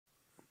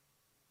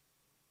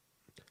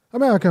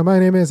America, my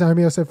name is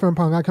Armio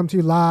Frimpong. I come to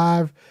you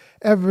live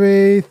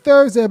every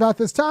Thursday about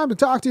this time to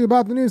talk to you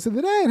about the news of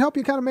the day and help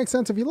you kind of make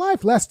sense of your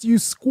life, lest you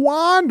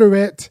squander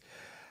it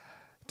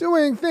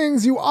doing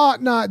things you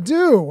ought not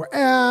do.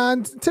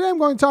 And today I'm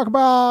going to talk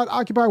about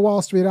Occupy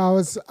Wall Street. I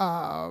was,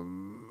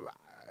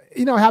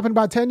 it happened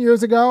about 10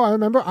 years ago. I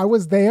remember I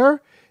was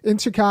there in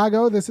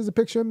Chicago. This is a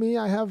picture of me.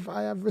 I have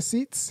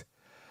receipts.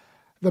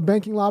 The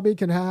banking lobby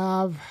can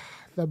have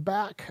the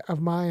back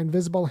of my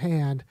invisible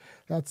hand.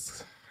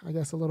 That's, I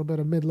guess, a little bit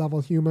of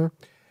mid-level humor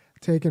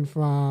taken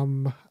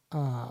from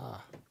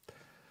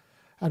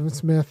Adam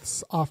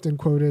Smith's often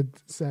quoted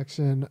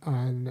section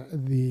on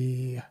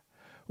the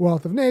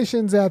wealth of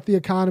nations, that the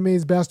economy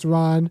is best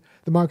run,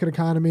 the market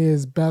economy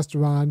is best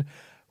run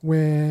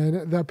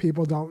when the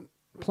people don't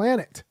plan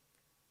it.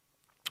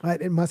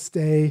 Right? It must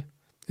stay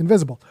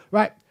invisible.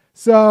 Right?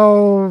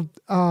 So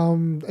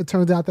it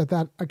turns out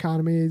that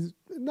economy is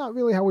not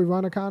really how we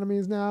run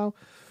economies now,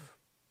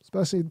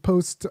 especially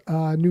post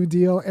New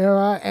Deal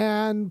era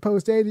and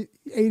post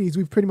 80s.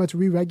 We've pretty much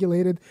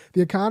re-regulated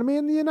the economy,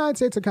 and the United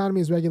States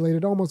economy is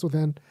regulated almost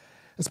within,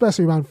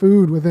 especially around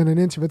food, within an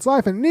inch of its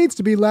life. And it needs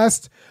to be,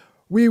 lest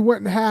we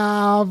wouldn't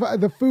have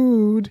the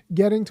food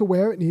getting to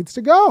where it needs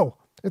to go.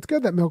 It's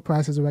good that milk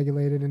prices are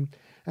regulated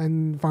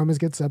and farmers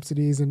get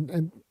subsidies,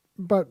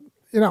 but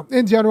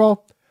in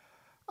general,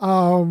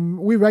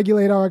 we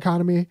regulate our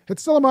economy.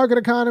 It's still a market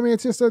economy.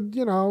 It's just a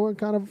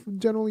kind of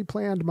generally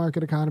planned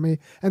market economy,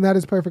 and that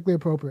is perfectly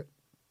appropriate.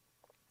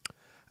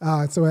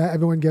 So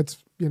everyone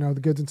gets, the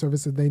goods and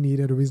services they need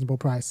at a reasonable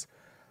price.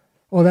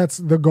 Well, that's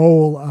the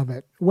goal of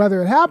it.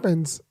 Whether it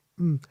happens,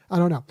 I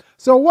don't know.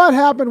 So what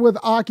happened with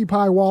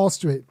Occupy Wall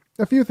Street?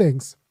 A few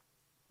things.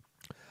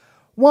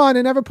 One,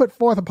 it never put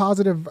forth a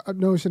positive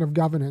notion of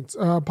governance,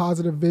 a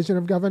positive vision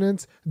of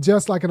governance,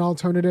 just like an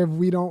alternative.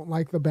 We don't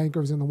like the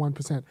bankers and the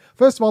 1%.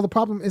 First of all, the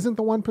problem isn't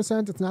the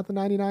 1%. It's not the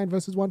 99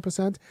 versus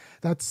 1%.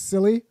 That's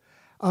silly.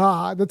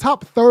 The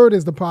top third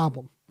is the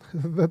problem.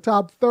 The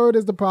top third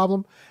is the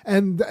problem.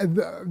 And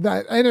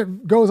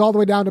it goes all the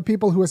way down to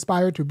people who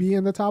aspire to be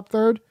in the top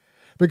third,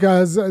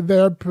 because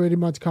they're pretty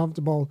much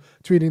comfortable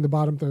treating the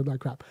bottom third like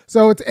crap.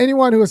 So it's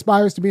anyone who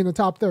aspires to be in the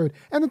top third.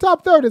 And the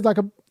top third is like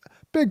a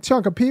big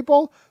chunk of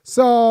people.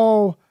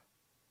 So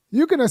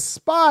you can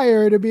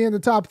aspire to be in the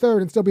top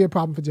third and still be a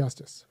problem for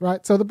justice,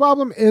 right? So the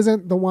problem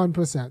isn't the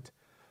 1%.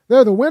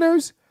 They're the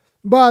winners,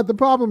 but the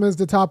problem is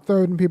the top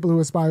third and people who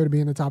aspire to be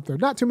in the top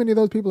third. Not too many of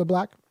those people are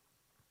black.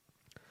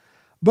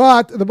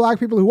 But the black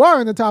people who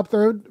are in the top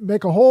third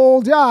make a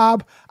whole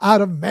job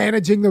out of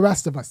managing the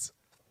rest of us.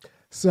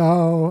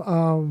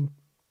 So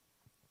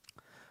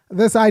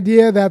this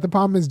idea that the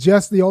problem is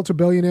just the ultra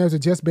billionaires or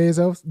just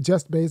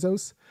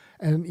Bezos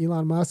and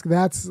Elon Musk,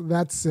 that's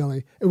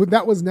silly.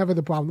 That was never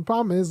the problem. The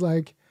problem is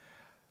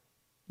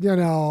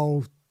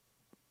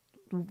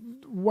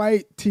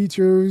white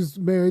teachers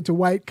married to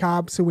white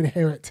cops who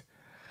inherit,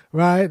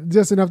 right?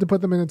 Just enough to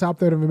put them in the top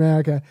third of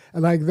America.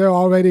 And they're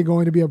already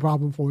going to be a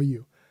problem for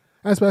you.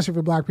 And especially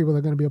for black people,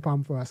 they're going to be a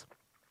problem for us.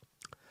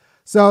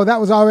 So that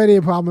was already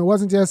a problem. It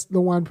wasn't just the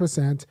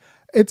 1%.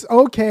 It's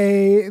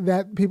okay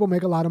that people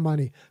make a lot of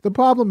money. The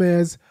problem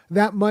is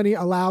that money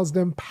allows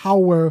them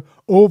power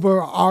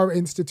over our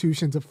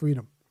institutions of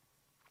freedom,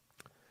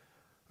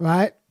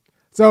 right?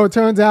 So it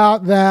turns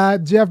out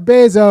that Jeff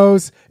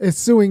Bezos is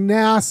suing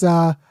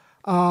NASA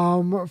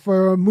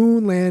for a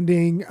moon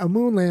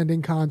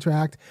landing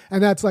contract,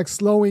 and that's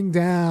slowing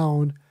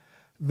down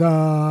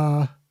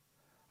the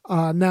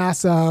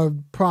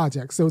NASA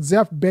project. So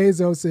Jeff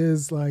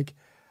Bezos's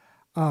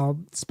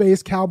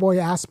space cowboy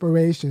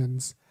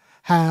aspirations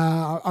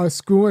are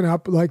screwing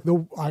up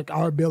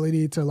our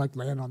ability to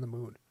land on the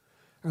moon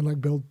and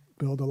build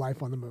a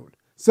life on the moon.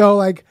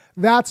 So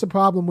that's the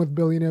problem with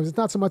billionaires. It's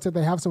not so much that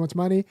they have so much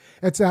money.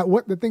 It's that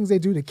what the things they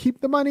do to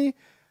keep the money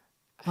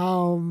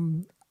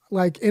end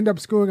up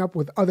screwing up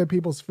with other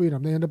people's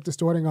freedom. They end up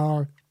distorting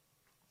our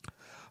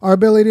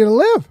ability to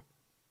live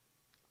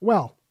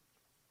well.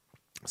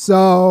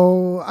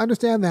 So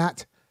understand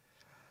that.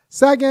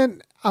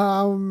 Second,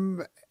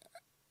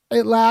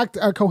 it lacked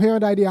a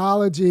coherent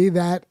ideology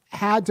that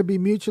had to be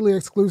mutually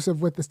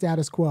exclusive with the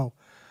status quo,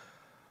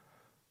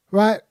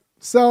 right?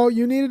 So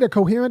you needed a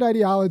coherent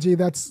ideology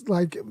that's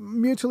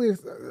mutually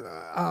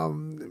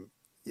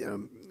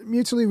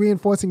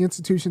reinforcing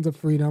institutions of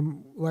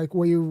freedom,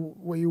 where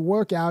you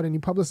work out and you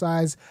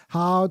publicize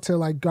how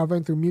to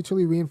govern through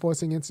mutually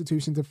reinforcing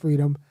institutions of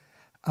freedom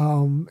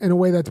in a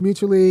way that's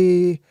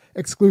mutually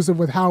exclusive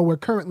with how we're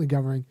currently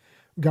governing,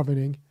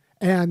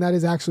 and that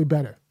is actually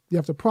better. You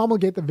have to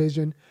promulgate the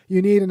vision.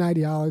 You need an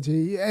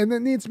ideology, and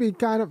it needs to be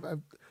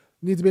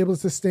needs to be able to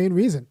sustain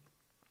reason,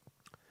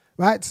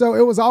 right? So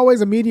it was always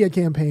a media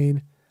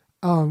campaign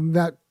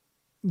that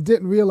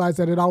didn't realize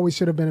that it always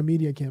should have been a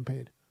media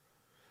campaign.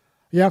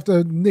 You have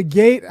to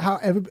negate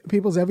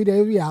people's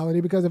everyday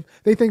reality, because if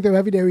they think their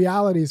everyday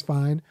reality is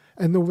fine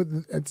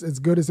and it's as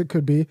good as it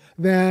could be,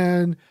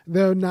 then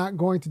they're not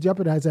going to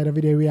jeopardize that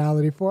everyday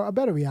reality for a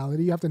better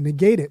reality. You have to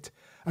negate it,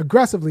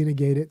 aggressively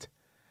negate it,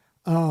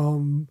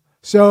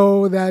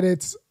 so that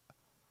it's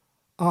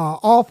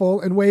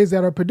awful in ways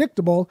that are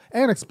predictable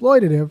and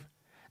exploitative,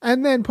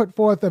 and then put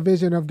forth a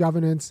vision of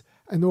governance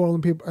and the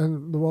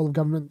role of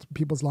government in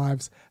people's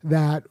lives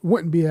that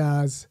wouldn't be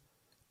as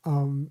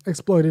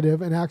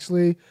exploitative and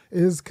actually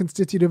is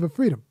constitutive of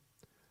freedom.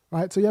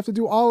 Right? So you have to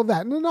do all of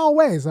that. And in all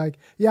ways, like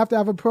you have to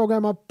have a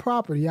program of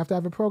property. You have to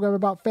have a program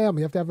about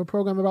family. You have to have a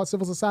program about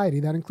civil society.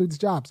 That includes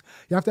jobs.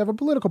 You have to have a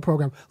political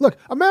program. Look,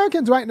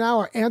 Americans right now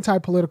are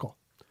anti-political.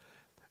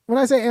 When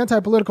I say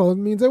anti-political, it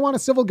means they want a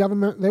civil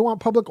government. They want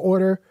public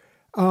order.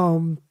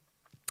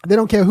 They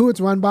don't care who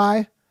it's run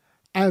by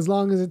as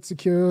long as it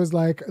secures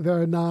like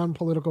their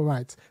non-political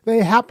rights.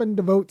 They happen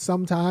to vote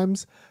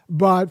sometimes,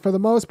 but for the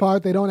most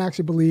part, they don't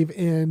actually believe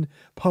in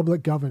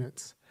public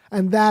governance.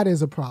 And that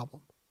is a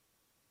problem.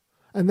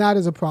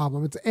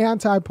 It's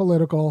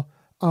anti-political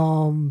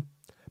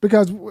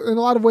because in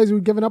a lot of ways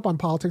we've given up on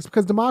politics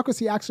because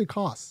democracy actually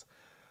costs.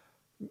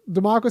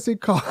 Democracy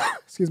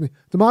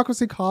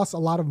costs a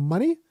lot of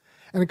money,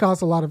 and it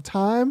costs a lot of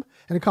time,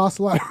 and it costs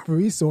a lot of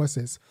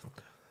resources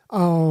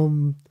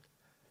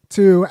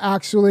to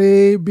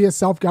actually be a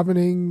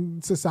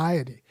self-governing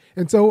society.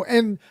 And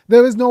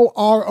there is no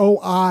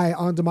ROI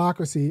on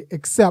democracy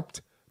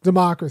except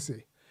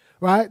democracy,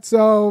 right?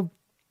 So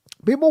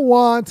people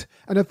want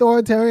an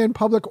authoritarian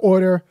public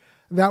order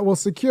that will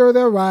secure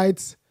their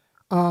rights.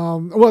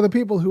 The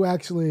people who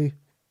actually,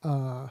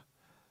 have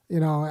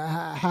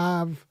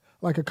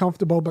like a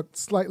comfortable but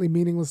slightly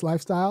meaningless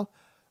lifestyle,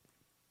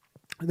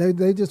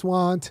 they just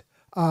want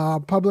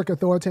public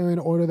authoritarian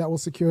order that will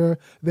secure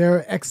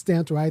their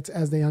extant rights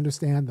as they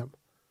understand them.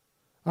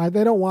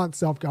 They don't want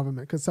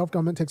self-government because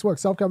self-government takes work.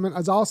 Self-government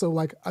is also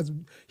like a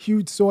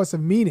huge source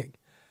of meaning.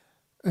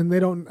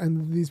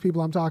 And these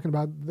people I'm talking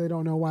about, they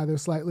don't know why they're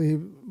slightly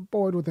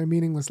bored with their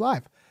meaningless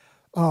life,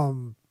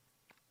 or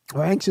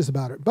anxious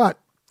about it. But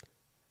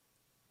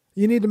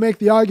you need to make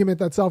the argument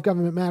that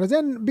self-government matters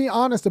and be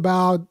honest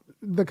about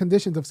the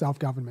conditions of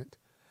self-government.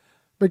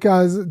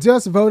 Because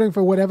just voting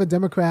for whatever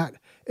Democrat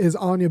is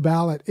on your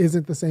ballot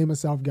isn't the same as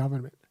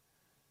self-government.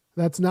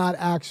 That's not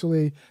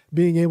actually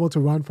being able to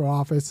run for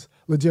office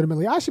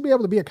legitimately. I should be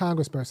able to be a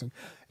congressperson.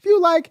 If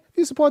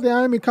you support the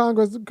Army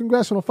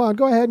Congressional Fund,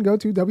 go ahead and go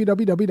to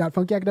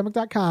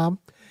www.funkyacademic.com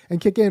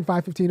and kick in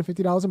 $5, $15, or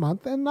 $50 a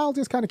month, and I'll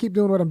just kind of keep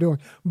doing what I'm doing.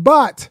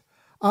 But,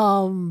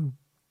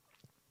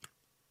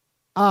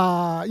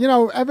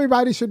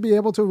 everybody should be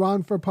able to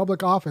run for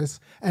public office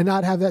and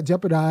not have that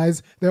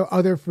jeopardize their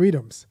other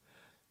freedoms.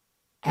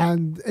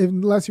 And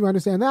unless you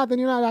understand that, then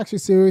you're not actually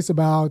serious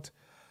about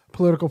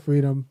political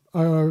freedom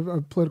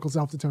or political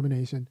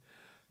self-determination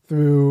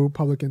through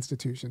public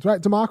institutions,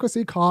 right?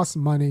 Democracy costs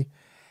money,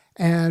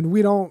 and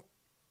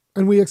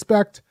we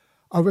expect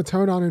a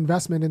return on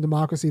investment in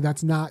democracy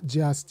that's not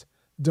just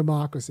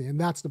democracy. And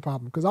that's the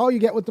problem, because all you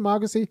get with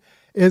democracy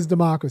is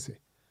democracy,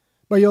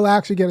 but you'll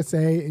actually get a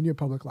say in your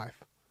public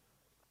life.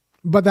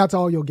 But that's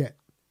all you'll get.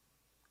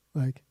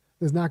 Like,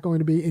 there's not going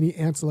to be any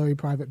ancillary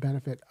private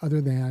benefit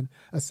other than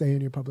a say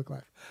in your public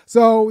life.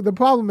 So the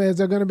problem is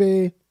there are going to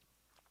be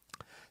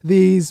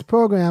these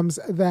programs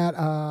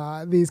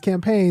that, these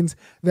campaigns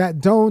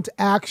that don't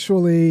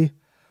actually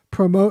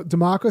promote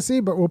democracy,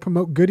 but will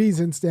promote goodies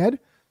instead.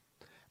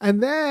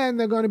 And then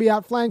they're going to be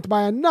outflanked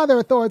by another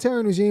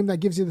authoritarian regime that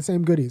gives you the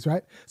same goodies,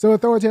 right? So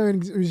authoritarian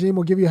regime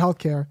will give you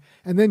healthcare,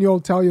 and then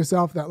you'll tell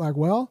yourself that, like,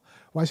 well,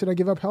 why should I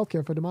give up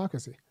healthcare for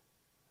democracy?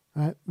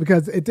 Right?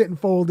 Because it didn't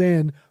fold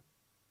in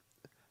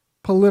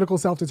political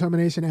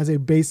self-determination as a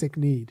basic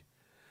need,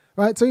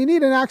 right? So you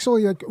need an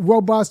actually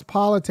robust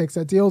politics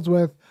that deals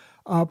with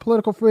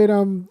political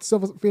freedom,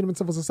 freedom and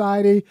civil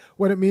society,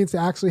 what it means to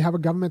actually have a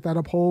government that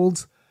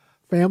upholds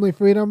family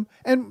freedom.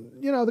 And,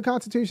 the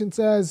Constitution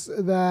says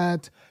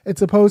that it's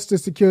supposed to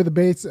secure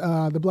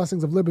the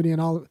blessings of liberty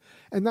and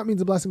that means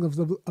the blessings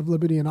of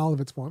liberty in all of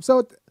its forms.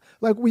 So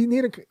we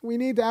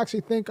need to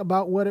actually think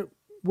about what it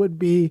would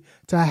be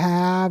to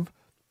have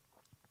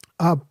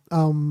a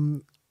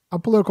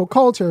political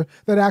culture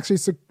that actually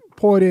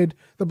supported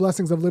the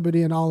blessings of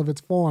liberty in all of its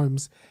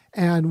forms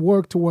and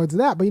work towards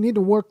that. But you need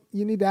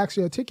to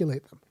actually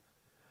articulate them.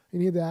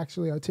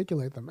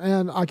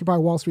 And Occupy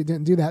Wall Street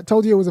didn't do that.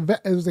 Told you it was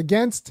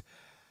against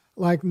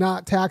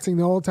not taxing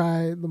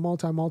the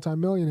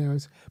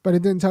multi-millionaires, but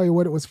it didn't tell you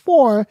what it was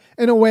for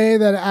in a way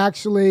that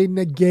actually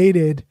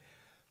negated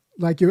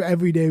your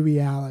everyday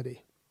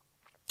reality.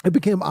 It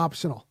became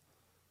optional.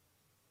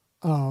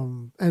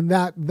 And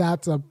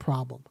that's a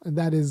problem. And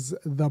that is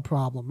the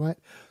problem, right?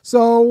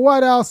 So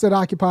what else did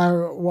Occupy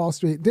Wall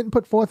Street? Didn't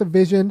put forth a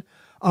vision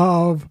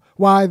of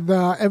why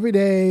the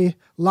everyday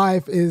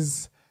life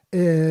is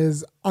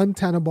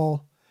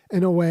untenable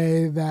in a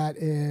way that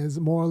is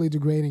morally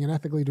degrading and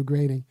ethically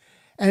degrading,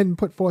 and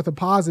put forth a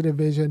positive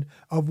vision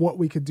of what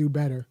we could do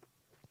better.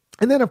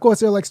 And then, of course,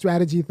 there are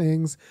strategy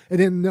things. It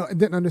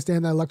didn't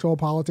understand that electoral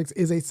politics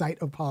is a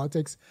site of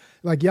politics.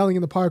 Yelling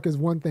in the park is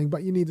one thing,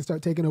 but you need to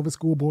start taking over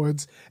school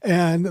boards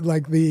and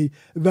the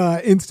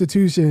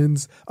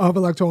institutions of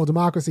electoral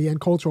democracy and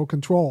cultural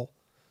control.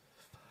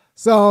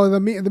 So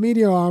the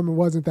media arm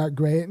wasn't that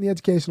great, and the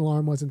educational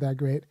arm wasn't that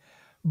great.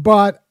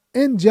 But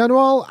in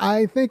general,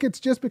 I think it's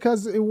just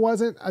because it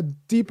wasn't a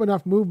deep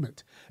enough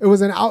movement. It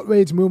was an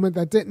outrage movement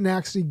that didn't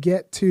actually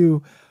get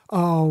to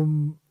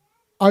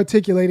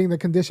articulating the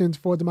conditions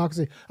for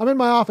democracy. I'm in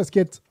my office,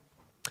 kids.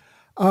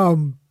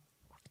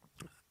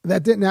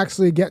 That didn't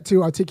actually get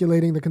to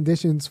articulating the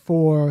conditions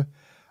for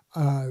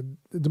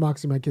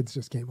democracy. My kids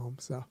just came home,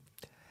 so.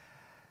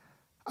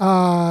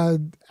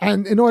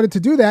 And in order to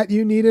do that,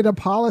 you needed a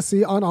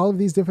policy on all of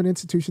these different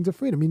institutions of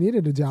freedom. You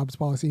needed a jobs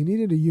policy. You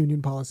needed a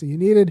union policy. You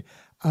needed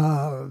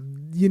a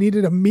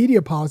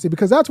media policy,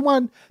 because that's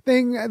one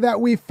thing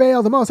that we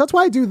fail the most. That's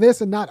why I do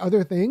this and not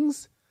other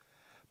things,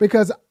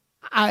 because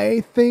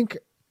I think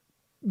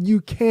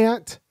you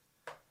can't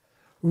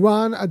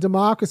run a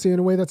democracy in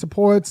a way that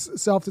supports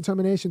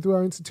self-determination through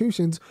our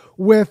institutions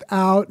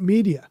without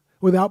media,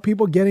 without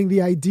people getting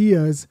the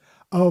ideas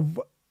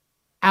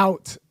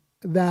out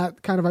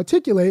that kind of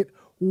articulate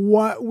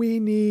what we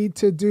need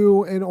to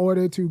do in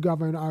order to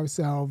govern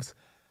ourselves,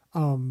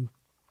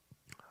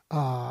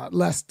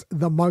 lest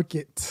the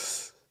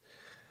market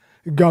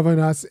govern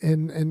us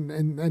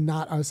and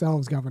not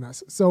ourselves govern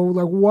us. So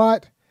like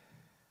what?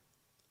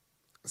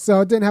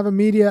 So it didn't have a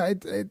media.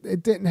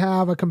 It didn't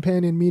have a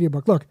companion media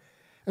book. Look,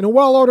 in a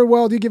well-ordered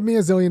world, you give me $1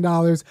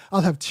 zillion.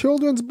 I'll have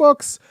children's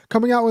books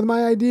coming out with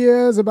my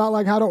ideas about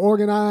like how to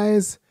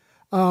organize,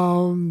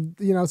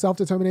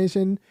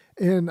 self-determination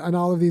in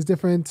all of these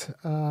different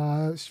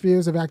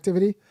spheres of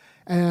activity.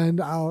 And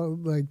I'll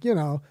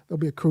there'll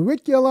be a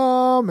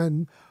curriculum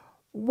and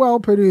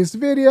well-produced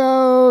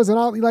videos and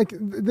all. Like,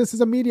 this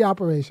is a media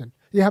operation.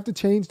 You have to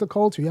change the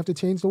culture. You have to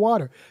change the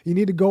water. You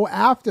need to go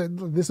after.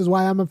 This is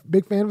why I'm a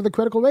big fan of the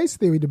critical race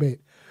theory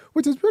debate,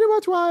 which is pretty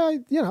much why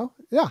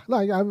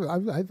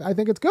I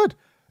think it's good.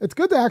 It's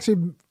good to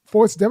actually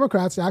force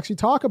Democrats to actually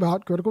talk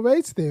about critical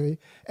race theory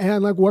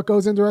and like what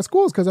goes into our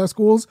schools, because our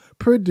schools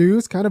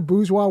produce kind of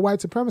bourgeois white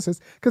supremacists,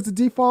 because the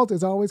default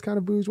is always kind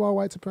of bourgeois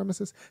white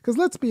supremacists. Because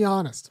let's be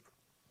honest,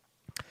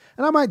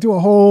 and I might do a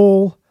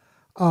whole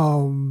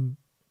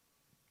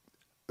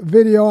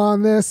video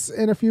on this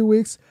in a few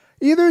weeks.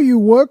 Either you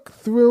work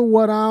through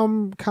what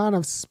I'm kind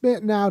of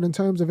spitting out in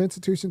terms of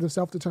institutions of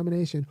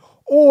self-determination,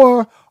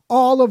 or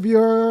all of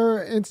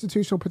your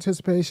institutional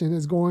participation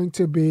is going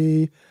to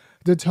be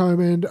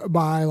determined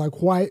by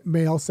like white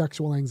male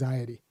sexual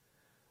anxiety.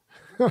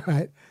 All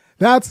right.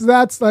 That's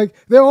like,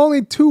 there are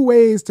only two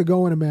ways to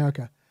go in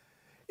America.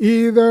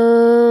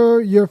 Either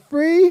you're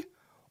free,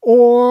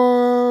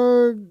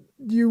 or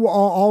you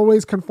are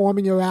always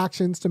conforming your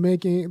actions to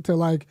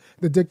like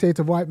the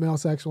dictates of white male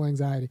sexual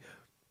anxiety.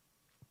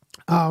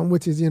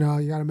 Which is, you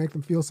got to make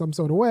them feel some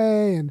sort of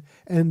way,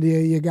 and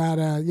you got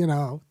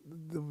to,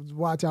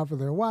 watch out for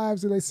their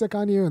wives. Are they sick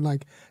on you? And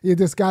like, you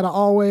just got to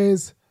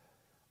always,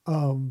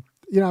 I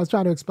was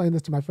trying to explain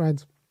this to my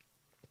friends,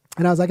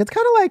 and I was like, it's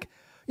kind of like,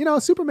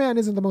 Superman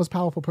isn't the most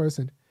powerful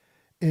person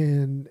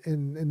in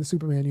the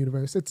Superman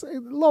universe.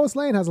 Lois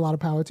Lane has a lot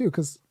of power too,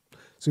 because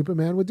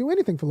Superman would do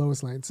anything for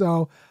Lois Lane.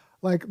 So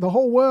like the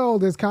whole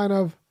world is kind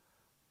of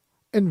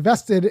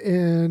invested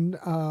in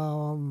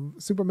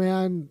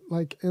Superman,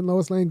 like in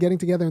Lois Lane getting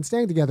together and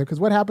staying together. Because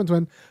what happens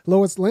when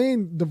Lois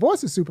Lane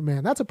divorces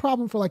Superman? That's a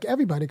problem for like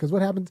everybody. Because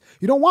what happens?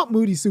 You don't want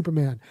moody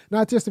Superman.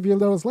 Not just if you're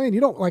Lois Lane.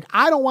 You don't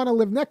I don't want to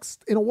live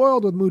next in a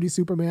world with moody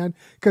Superman,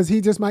 because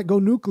he just might go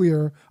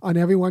nuclear on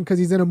everyone because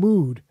he's in a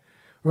mood,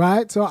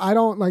 right? So I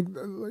don't like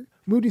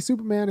moody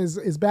Superman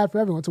is bad for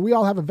everyone. So we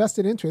all have a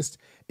vested interest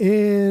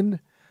in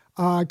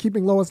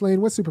keeping Lois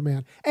Lane with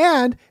Superman.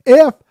 And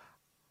if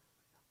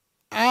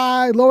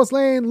Lois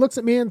Lane looks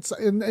at me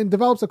and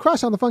develops a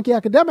crush on the funky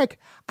academic,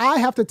 I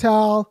have to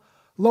tell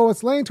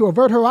Lois Lane to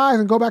avert her eyes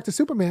and go back to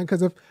Superman,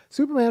 because if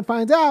Superman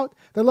finds out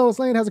that Lois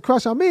Lane has a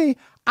crush on me,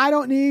 I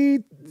don't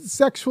need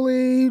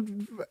sexually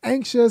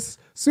anxious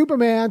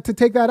Superman to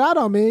take that out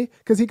on me,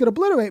 because he could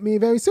obliterate me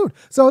very soon.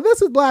 So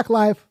this is Black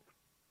Life.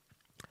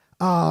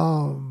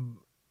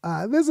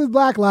 This is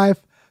Black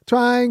Life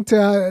trying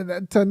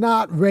to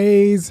not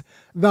raise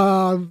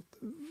the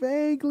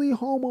vaguely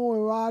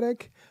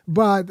homoerotic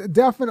but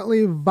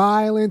definitely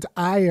violent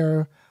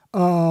ire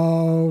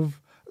of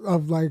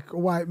like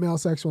white male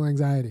sexual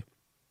anxiety.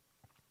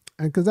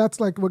 And because that's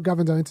like what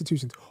governs our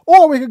institutions.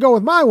 Or we could go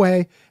with my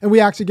way and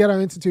we actually get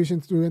our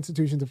institutions through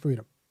institutions of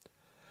freedom.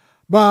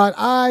 But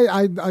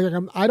I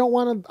don't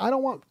want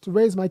to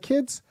raise my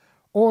kids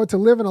or to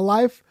live in a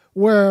life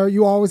where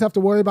you always have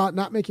to worry about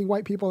not making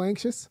white people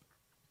anxious.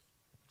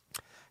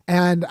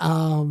 And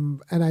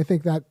I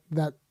think that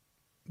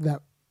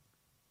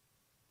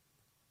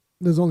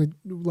there's only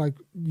like,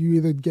 you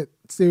either get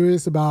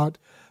serious about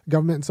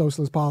government and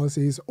socialist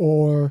policies,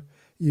 or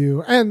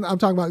and I'm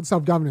talking about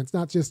self-governance,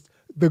 not just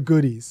the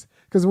goodies.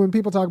 Because when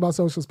people talk about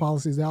socialist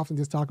policies, they often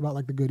just talk about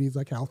like the goodies,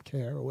 like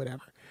healthcare or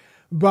whatever.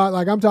 But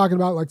like, I'm talking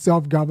about like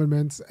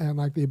self-government and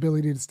like the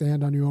ability to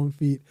stand on your own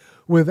feet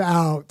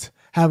without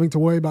having to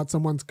worry about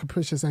someone's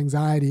capricious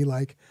anxiety,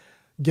 like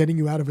getting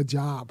you out of a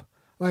job.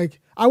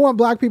 Like, I want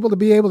Black people to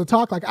be able to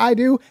talk like I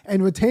do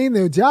and retain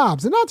their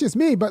jobs. And not just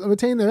me, but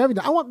retain their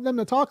everything. I want them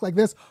to talk like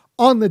this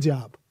on the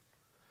job.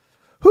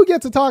 who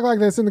gets to talk like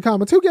this in the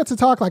comments? Who gets to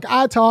talk like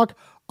I talk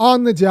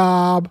on the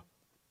job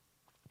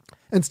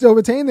and still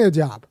retain their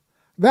job?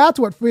 That's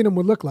what freedom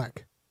would look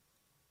like.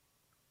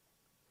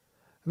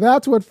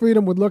 That's what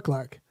freedom would look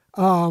like.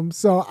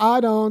 So I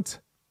want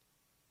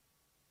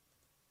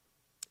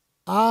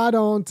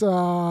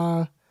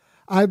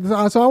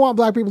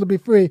black people to be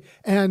free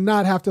and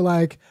not have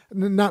to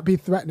not be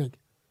threatening.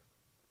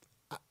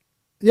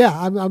 Yeah,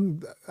 I've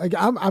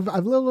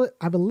a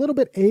little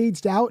bit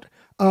aged out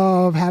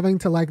of having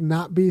to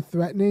not be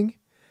threatening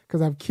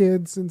because I have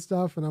kids and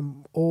stuff and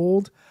I'm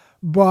old.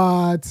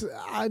 But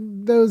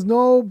there's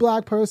no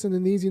black person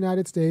in these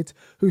United States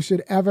who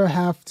should ever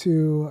have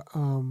to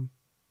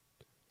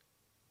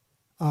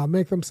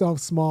make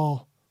themselves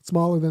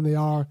smaller than they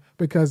are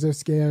because they're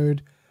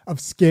scared of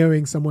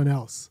scaring someone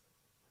else.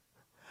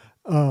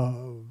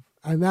 And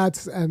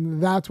that's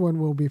when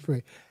we'll be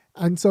free.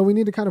 And so we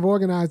need to kind of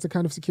organize the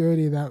kind of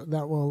security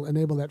that will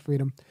enable that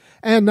freedom,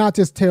 and not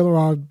just tailor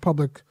our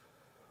public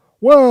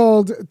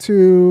world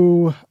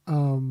to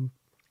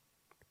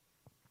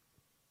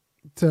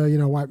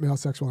white male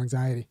sexual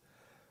anxiety,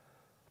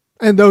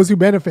 and those who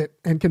benefit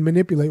and can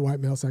manipulate white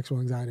male sexual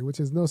anxiety,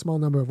 which is no small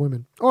number of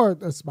women or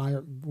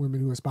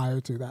women who aspire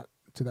to that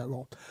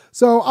role.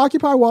 So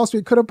Occupy Wall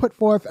Street could have put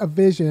forth a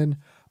vision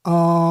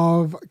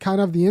of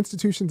kind of the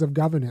institutions of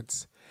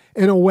governance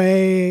in a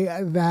way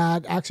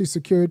that actually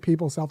secured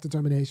people's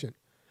self-determination,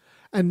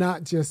 and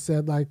not just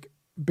said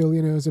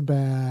billionaires are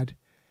bad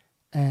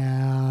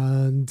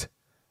and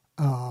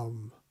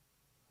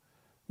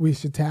we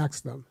should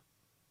tax them,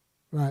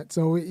 right?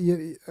 So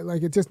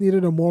it just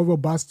needed a more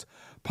robust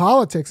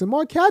politics and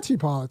more catchy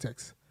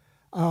politics,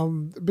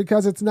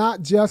 because it's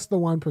not just the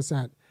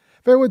 1%. If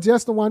it were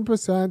just the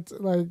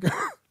 1%,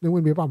 there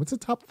wouldn't be a problem. It's the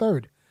top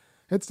third.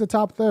 It's the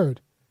top third.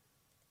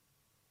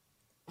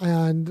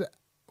 And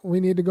we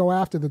need to go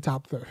after the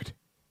top third.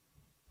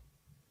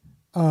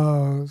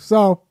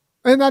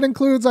 And that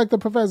includes the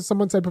professors.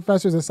 Someone said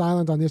professors are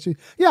silent on the issue.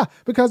 Yeah,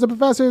 because the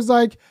professors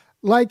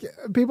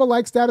people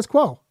like status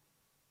quo.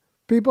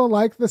 People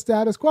like the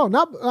status quo.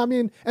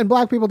 And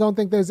black people don't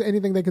think there's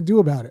anything they can do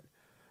about it,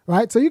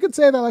 right? So you could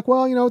say that it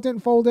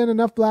didn't fold in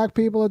enough black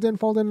people. It didn't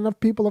fold in enough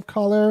people of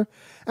color.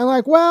 And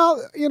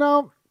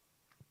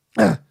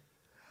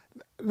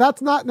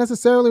that's not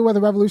necessarily where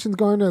the revolution's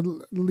going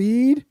to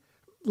lead.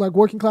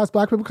 Working class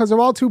black people, because they're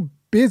all too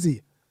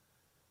busy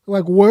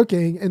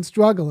working and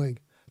struggling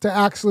to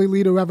actually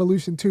lead a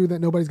revolution too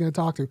that nobody's going to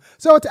talk to.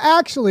 So it's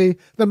actually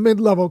the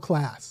mid-level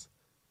class.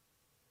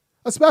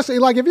 Especially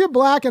if you're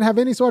black and have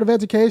any sort of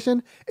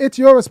education, it's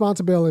your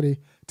responsibility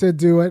to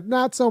do it.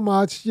 Not so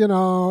much,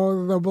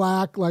 the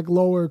black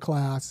lower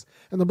class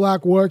and the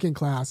black working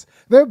class.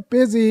 They're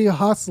busy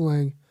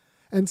hustling.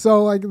 And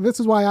so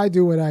this is why I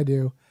do what I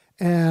do.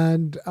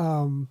 And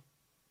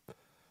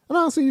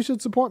honestly, you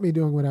should support me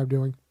doing what I'm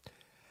doing,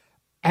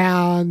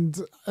 and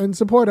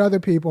support other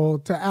people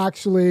to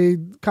actually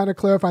kind of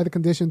clarify the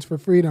conditions for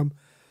freedom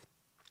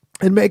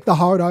and make the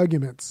hard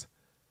arguments.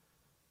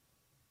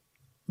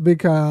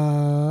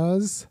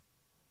 Because,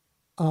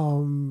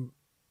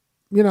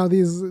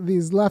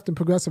 these left and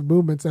progressive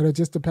movements that are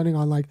just depending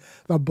on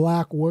the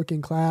black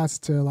working class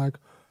to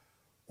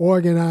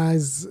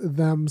organize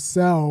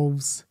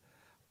themselves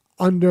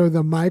under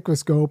the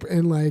microscope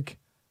in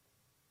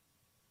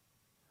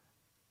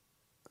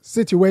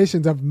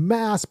situations of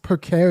mass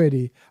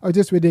precarity are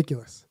just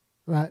ridiculous,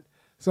 right?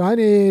 So I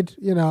need,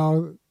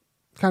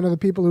 kind of the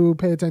people who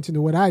pay attention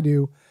to what I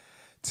do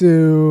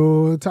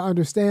to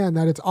understand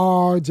that it's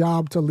our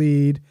job to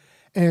lead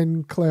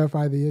and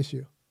clarify the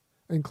issue,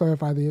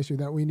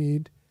 that we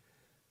need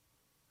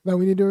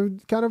to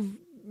kind of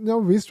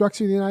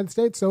restructure the United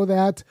States so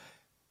that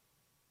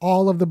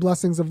all of the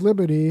blessings of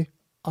liberty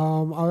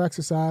are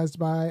exercised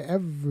by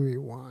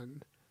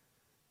everyone,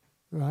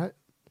 right?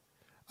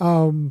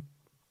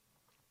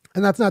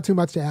 And that's not too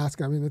much to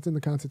ask. I mean, it's in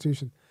the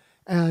Constitution.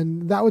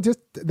 And that would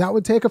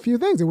take a few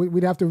things.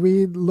 We'd have to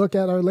look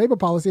at our labor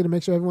policy to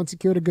make sure everyone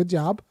secured a good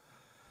job.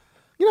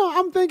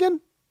 I'm thinking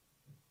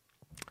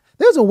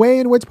there's a way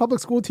in which public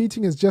school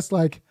teaching is just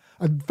a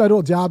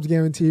federal jobs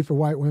guarantee for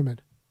white women.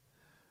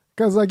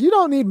 Because you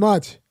don't need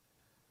much.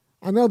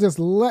 And they'll just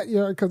let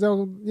you, because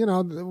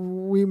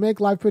we make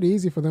life pretty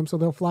easy for them, so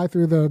they'll fly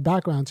through the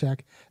background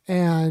check.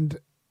 And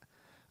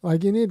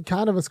you need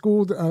kind of a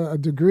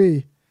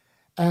degree.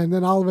 And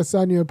then all of a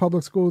sudden you're a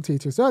public school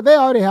teacher. So they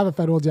already have a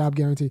federal job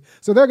guarantee.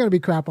 So they're going to be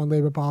crap on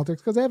labor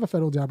politics because they have a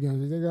federal job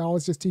guarantee. They can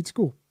always just teach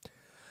school.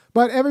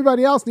 But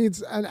everybody else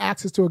needs an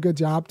access to a good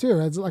job too.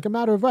 It's a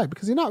matter of right,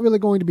 because you're not really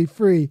going to be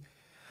free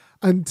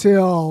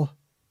until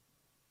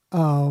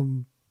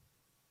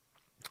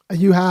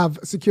you have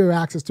secure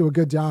access to a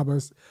good job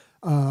or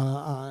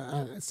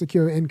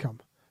secure income.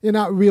 You're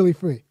not really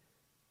free.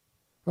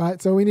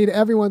 Right, so we need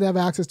everyone to have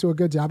access to a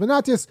good job, and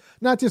not just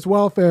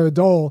welfare or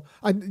dole.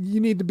 You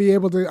need to be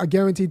able to a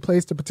guaranteed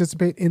place to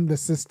participate in the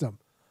system.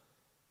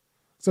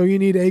 So you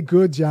need a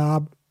good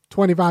job,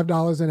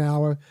 $25 an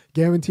hour,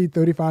 guaranteed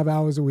 35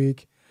 hours a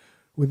week,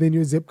 within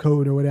your zip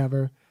code or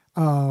whatever,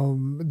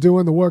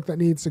 doing the work that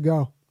needs to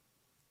go.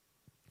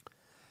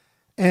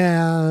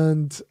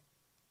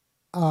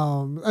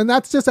 and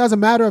that's just as a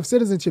matter of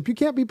citizenship. You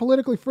can't be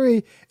politically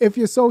free if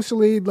you're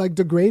socially like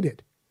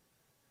degraded,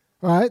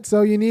 right?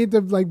 So you need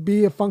to like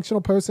be a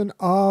functional person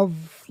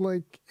of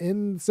like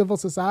in civil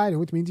society,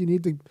 which means you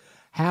need to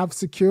have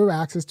secure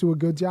access to a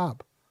good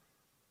job,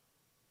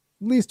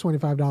 at least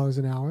 $25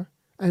 an hour,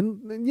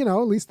 and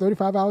at least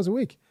 35 hours a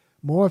week,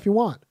 more if you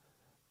want,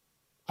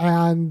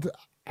 and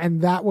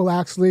that will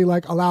actually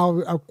like allow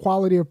a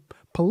quality of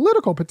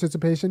political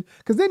participation,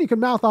 because then you can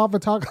mouth off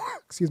and talk,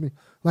 excuse me,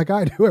 like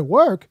I do at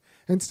work,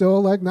 and still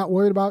like not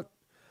worried about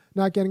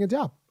not getting a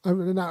job.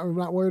 I'm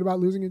not worried about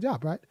losing a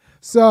job, right?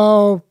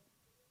 So,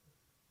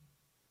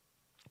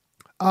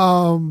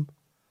 that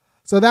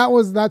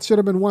should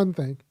have been one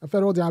thing, a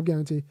federal job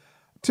guarantee.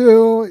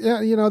 Two,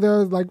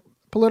 there's like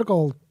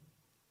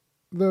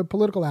the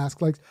political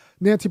ask, like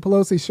Nancy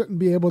Pelosi shouldn't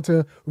be able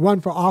to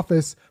run for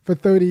office for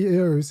 30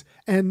 years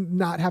and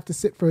not have to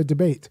sit for a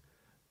debate.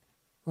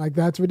 Like,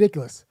 that's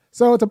ridiculous.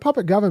 So it's a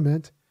puppet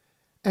government,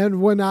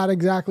 and we're not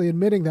exactly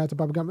admitting that's a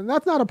puppet government.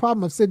 That's not a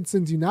problem of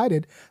Citizens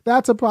United.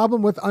 That's a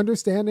problem with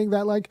understanding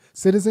that, like,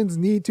 citizens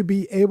need to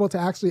be able to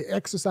actually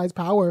exercise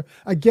power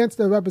against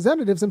their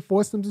representatives and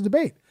force them to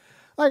debate.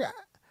 Like,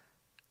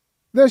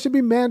 there should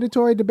be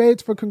mandatory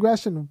debates for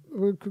congressional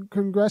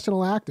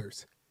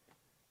actors.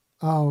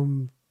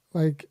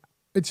 Like,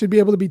 it should be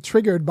able to be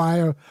triggered by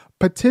a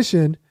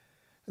petition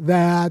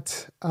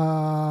that,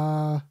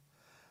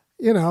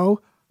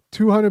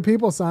 200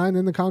 people sign,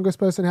 and the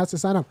congressperson has to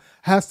sign up,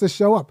 has to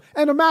show up,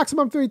 and a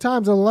maximum 3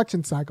 times an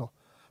election cycle.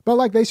 But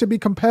like, they should be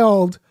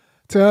compelled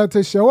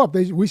to show up.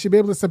 We should be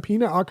able to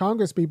subpoena our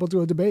congresspeople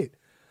to a debate.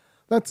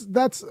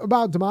 That's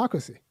about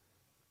democracy,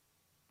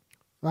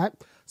 right?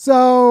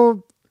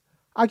 So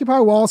Occupy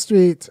Wall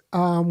Street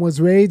was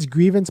rage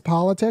grievance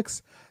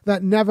politics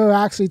that never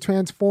actually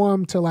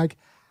transformed to like,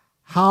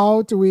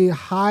 how do we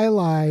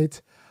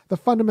highlight the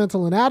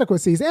fundamental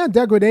inadequacies and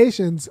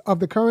degradations of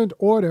the current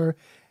order,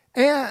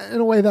 and in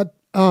a way that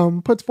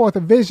puts forth a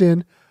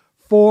vision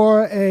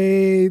for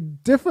a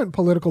different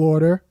political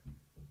order.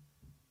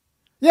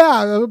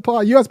 Yeah,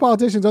 U.S.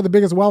 politicians are the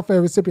biggest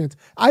welfare recipients.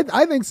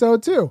 I think so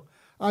too.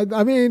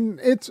 I mean,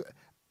 if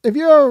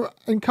you're an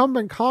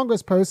incumbent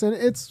congressperson,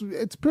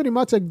 it's pretty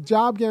much a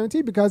job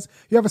guarantee, because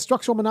you have a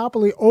structural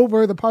monopoly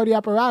over the party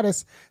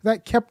apparatus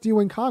that kept you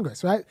in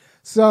Congress, right?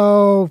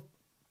 So,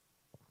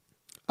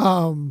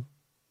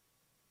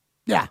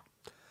 yeah.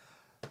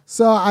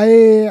 So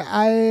I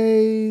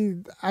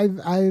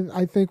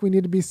think we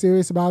need to be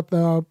serious about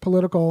the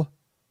political.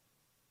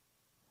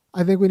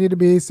 I think we need to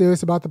be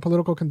serious about the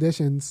political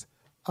conditions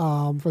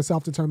for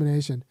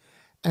self-determination,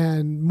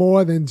 and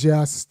more than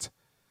just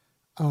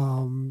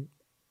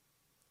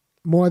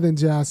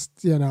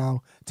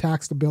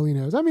tax the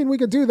billionaires. I mean, we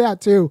could do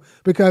that too,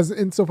 because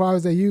insofar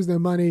as they use their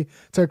money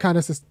to kind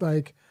of just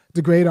like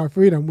degrade our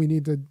freedom, we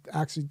need to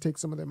actually take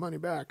some of their money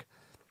back.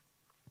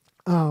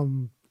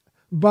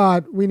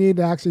 But we need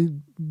to actually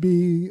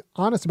be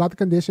honest about the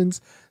conditions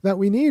that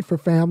we need for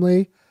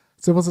family,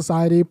 civil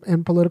society,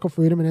 and political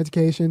freedom and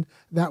education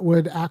that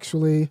would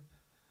actually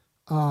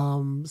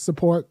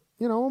support,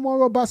 a more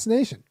robust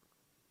nation.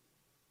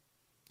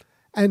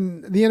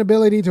 And the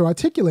inability to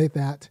articulate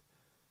that,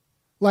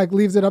 like,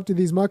 leaves it up to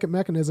these market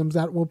mechanisms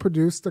that will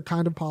produce the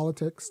kind of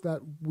politics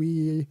that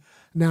we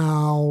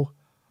now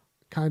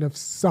kind of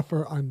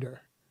suffer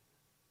under.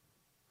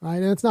 Right?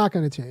 And it's not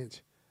going to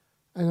change.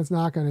 And it's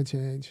not going to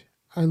change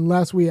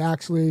unless we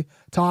actually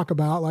talk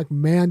about like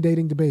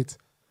mandating debates,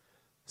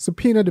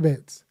 subpoena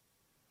debates.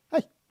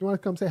 Hey, you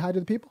want to come say hi to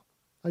the people?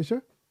 Are you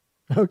sure?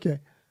 Okay.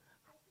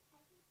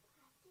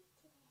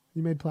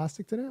 You made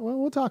plastic today? Well,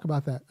 we'll talk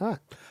about that. All right.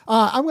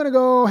 I'm going to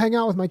go hang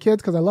out with my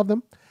kids because I love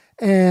them.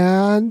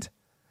 And,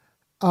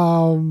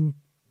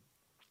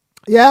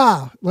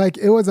 yeah, like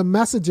it was a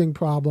messaging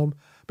problem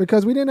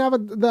because we didn't have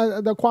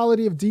the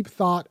quality of deep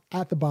thought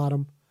at the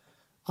bottom.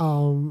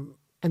 And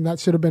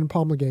that should have been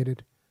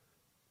promulgated.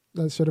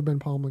 Right.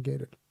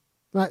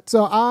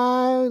 So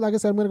like I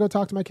said, I'm going to go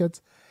talk to my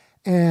kids,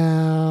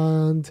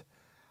 and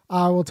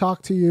I will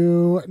talk to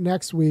you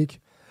next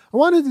week. I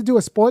wanted to do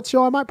a sports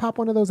show. I might pop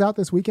one of those out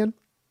this weekend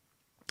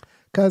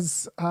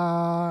because, we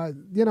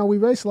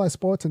racialize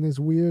sports in these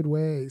weird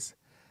ways.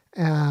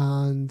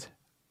 And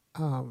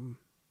I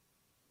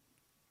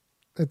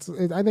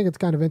think it's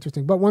kind of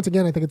interesting. But once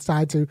again, I think it's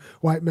tied to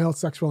white male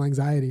sexual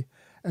anxiety,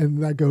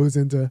 and that goes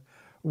into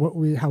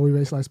how we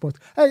racialize sports.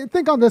 Hey,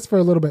 think on this for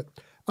a little bit.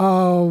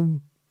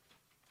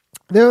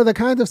 There are the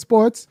kinds of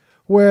sports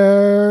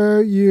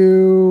where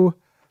you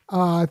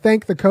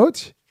thank the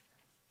coach.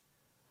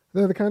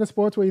 They're the kind of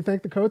sports where you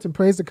thank the coach and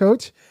praise the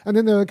coach. And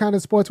then there are the kind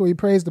of sports where you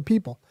praise the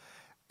people.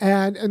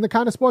 And in the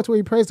kind of sports where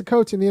you praise the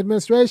coach and the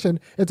administration,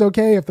 it's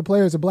okay if the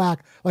players are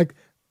black. Like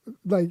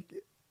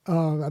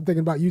I'm thinking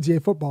about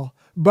UGA football.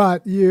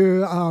 But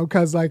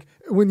because like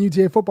when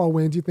UGA football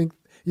wins, you thank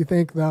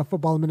the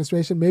football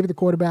administration, maybe the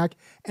quarterback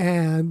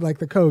and like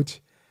the coach.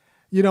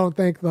 You don't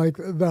think like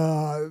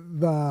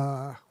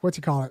the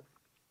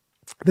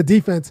the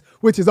defense,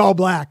 which is all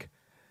black.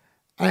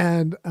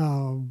 And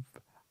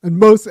And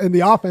most in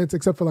the offense,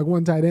 except for like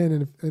one tight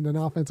end and an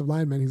offensive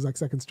lineman, he's like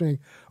second string,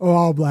 are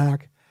all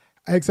black,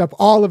 except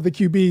all of the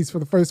QBs for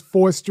the first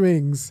four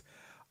strings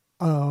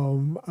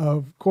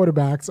of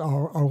quarterbacks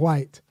are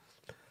white.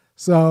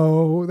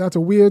 So that's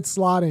a weird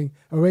slotting,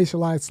 a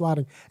racialized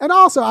slotting. And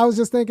also, I was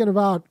just thinking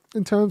about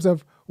in terms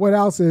of what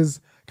else is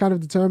kind of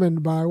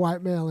determined by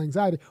white male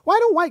anxiety. Why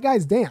don't white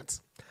guys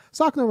dance? I was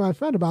talking to my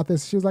friend about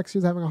this. She was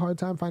having a hard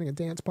time finding a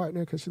dance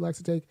partner because she likes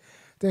to take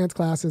dance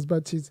classes,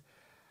 but she's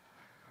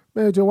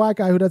married to a white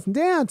guy who doesn't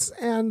dance.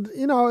 And,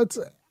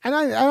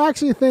 I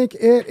actually think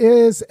it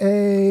is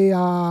they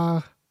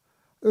don't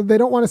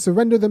want to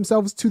surrender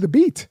themselves to the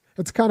beat.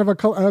 It's kind of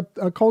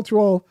a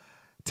cultural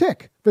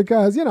tick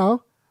because,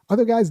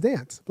 other guys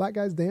dance. Black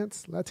guys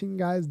dance. Latin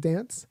guys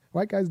dance.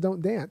 White guys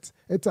don't dance.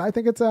 I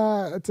think it's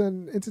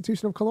an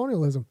institution of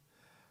colonialism.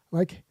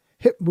 Like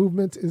hip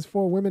movement is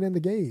for women and the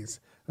gays,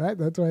 right?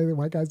 That's why the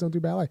white guys don't do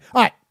ballet.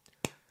 All right.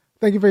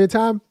 Thank you for your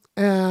time.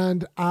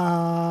 And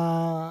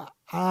I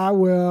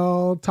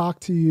will talk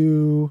to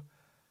you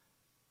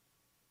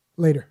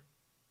later.